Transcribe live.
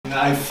And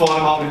I thought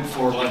about it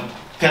for like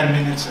 10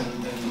 minutes,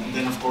 and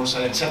then of course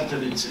I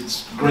accepted.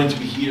 It's great to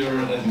be here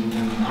and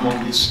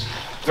among these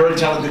very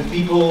talented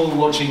people,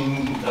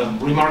 watching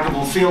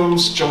remarkable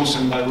films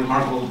chosen by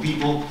remarkable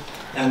people,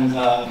 and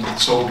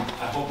so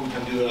I hope we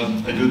can do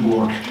a good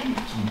work.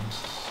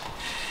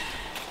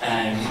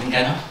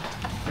 RUNGANO?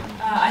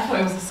 I thought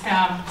it was a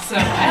scam, so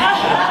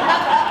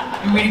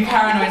I'm really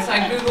paranoid, so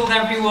I googled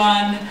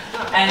everyone,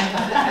 and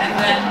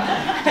then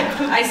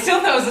I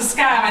still thought it was a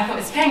scam. I thought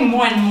it's getting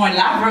more and more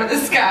elaborate, the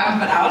scam,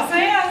 but I'll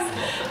say yes.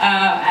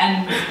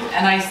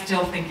 And I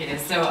still think it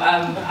is, so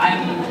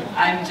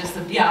I'm just,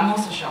 I'm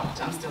also shocked,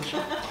 I'm still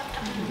shocked.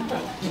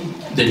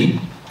 Denis?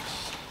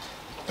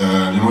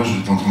 Bien moi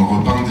j'étais en train de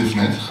repeindre des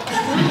fenêtres,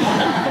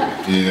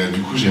 et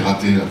du coup j'ai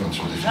raté la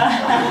peinture des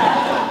fenêtres.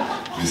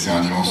 Mais c'est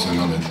un immense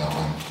honneur d'être là,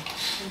 vraiment.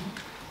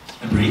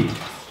 BRIE?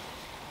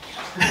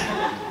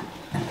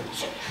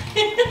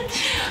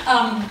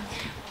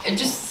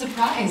 Just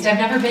surprised. I've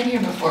never been here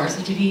before,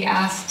 so to be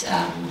asked,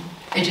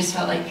 it just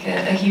felt like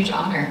a huge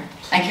honor.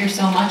 I care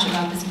so much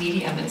about this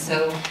medium, and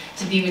so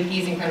to be with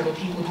these incredible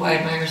people who I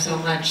admire so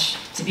much,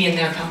 to be in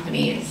their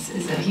company is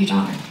a huge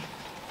honor.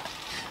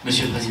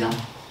 Monsieur le Président?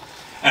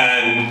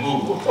 Yes.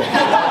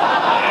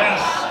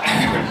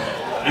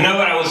 No,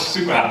 but I was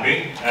super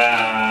happy.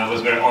 I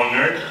was very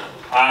honored.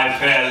 I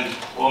felt,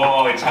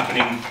 oh, it's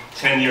happening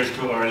 10 years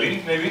too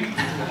early, maybe.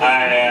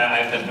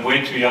 I felt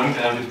way too young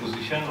to have this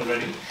position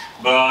already.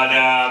 But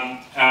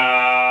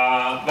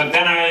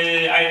then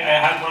I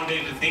had one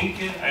day to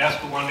think. I asked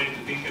for one day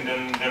to think, and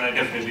then I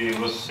definitely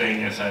was saying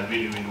yes. I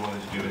really, really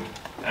wanted to do it,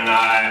 and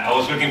I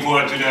was looking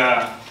forward to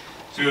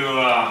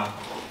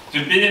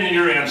be in the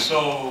jury and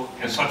so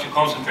in such a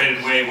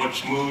concentrated way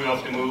watch movie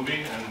after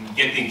movie and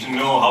getting to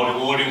know how the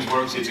audience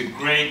works. It's a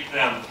great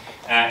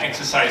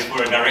exercise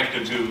for a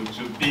director to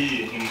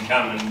be in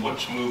Cannes and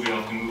watch movie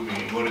after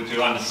movie in order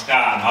to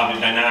understand how the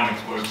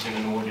dynamics works in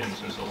an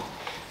audience and so on.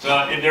 So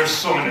there's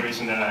so many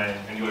reasons that I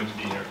enjoy to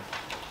be here.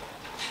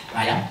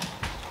 MARYAM?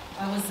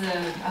 I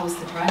was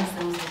surprised.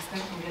 I was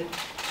expecting it,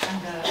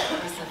 and of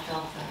course I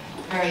felt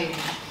very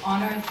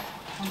honored,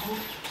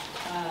 humbled,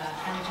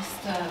 and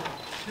just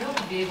thrilled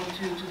to be able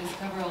to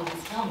discover all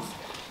these films,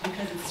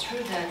 because it's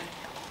true that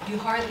you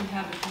hardly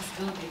have the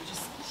possibility of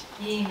just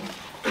being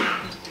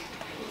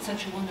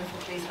such a wonderful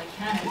place like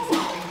Cannes and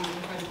discovering these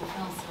incredible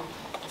films. So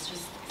it's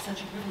just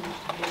such a privilege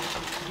to be able to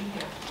be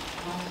here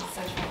among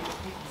such wonderful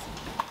people.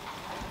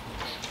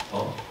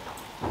 Oh.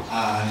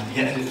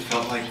 Yeah, it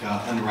felt like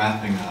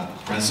unwrapping a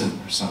present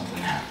or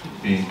something,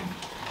 being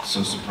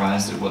so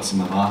surprised at what's in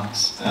the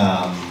box.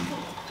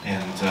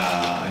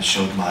 I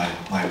showed my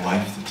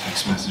wife the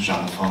text message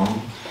on the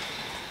phone.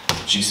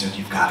 She said,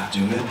 "You've got to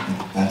do it."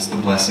 And that's the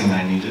blessing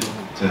I needed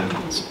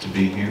to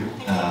be here.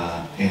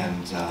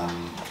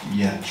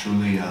 Yeah,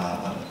 truly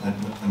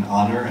an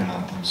honor, and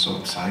I'm so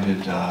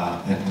excited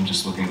and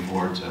just looking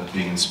forward to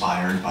being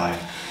inspired by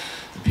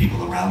the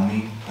people around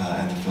me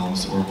and the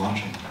films that we're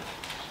watching.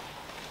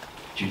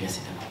 Julia,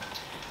 c'est à vous.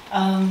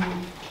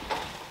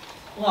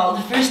 Well,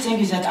 the first thing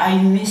is that I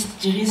missed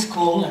Jerry's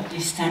call at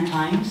least 10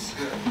 times,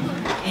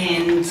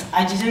 and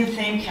I didn't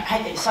think,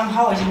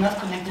 somehow I did not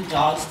connect the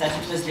dots that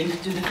it was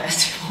linked to the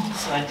festival,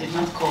 so I did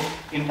not call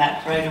him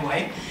back right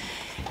away.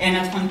 And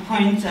at one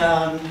point,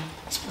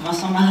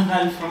 Vincent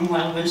Maraval from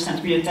Well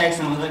sent me a text,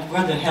 and I was like,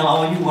 "Where the hell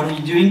are you? What are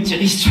you doing?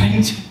 Jerry's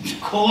trying to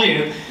call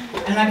you."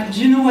 And like, "Do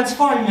you know what's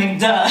for?" I'm like,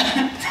 "Duh,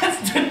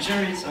 that's the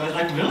jury." So I was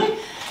like, "Really?"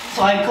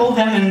 So I called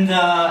them, and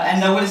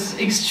I was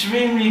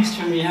extremely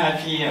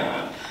happy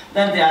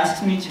that they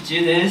asked me to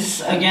do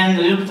this. Again, a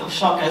little bit of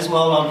shock as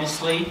well,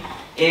 obviously.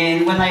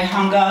 And when I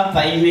hung up,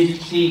 I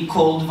immediately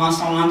called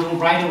Vincent Lindon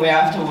right away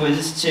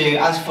afterwards to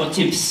ask for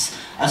tips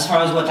as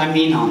far as what I'm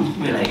in on,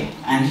 really.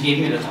 And he gave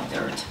me a lot of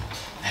dirt.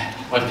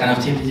 What kind of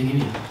tip did he give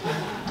you?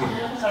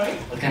 Sorry?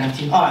 What kind of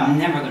tip? Oh, I'm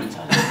never going to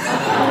tell you.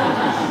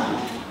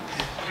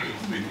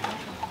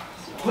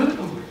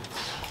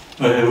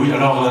 Oui,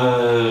 alors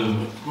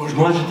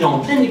moi j'étais en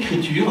pleine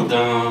écriture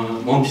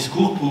mon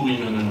discours pour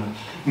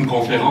une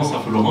conférence à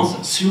Florence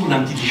sur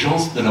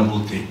l'intelligence de la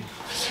beauté.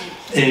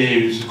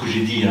 Et ce que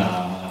j'ai dit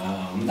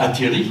à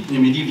Thierry, il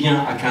me dit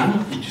viens à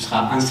Cannes et tu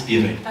seras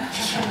inspiré.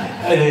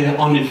 Et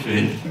en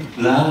effet,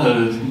 là,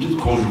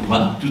 quand je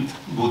vois toute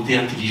beauté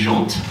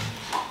intelligente,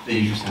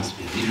 et je suis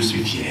inspiré, je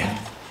suis fier.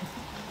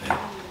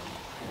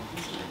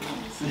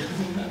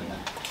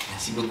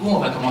 Merci beaucoup, on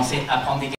va commencer à prendre des questions.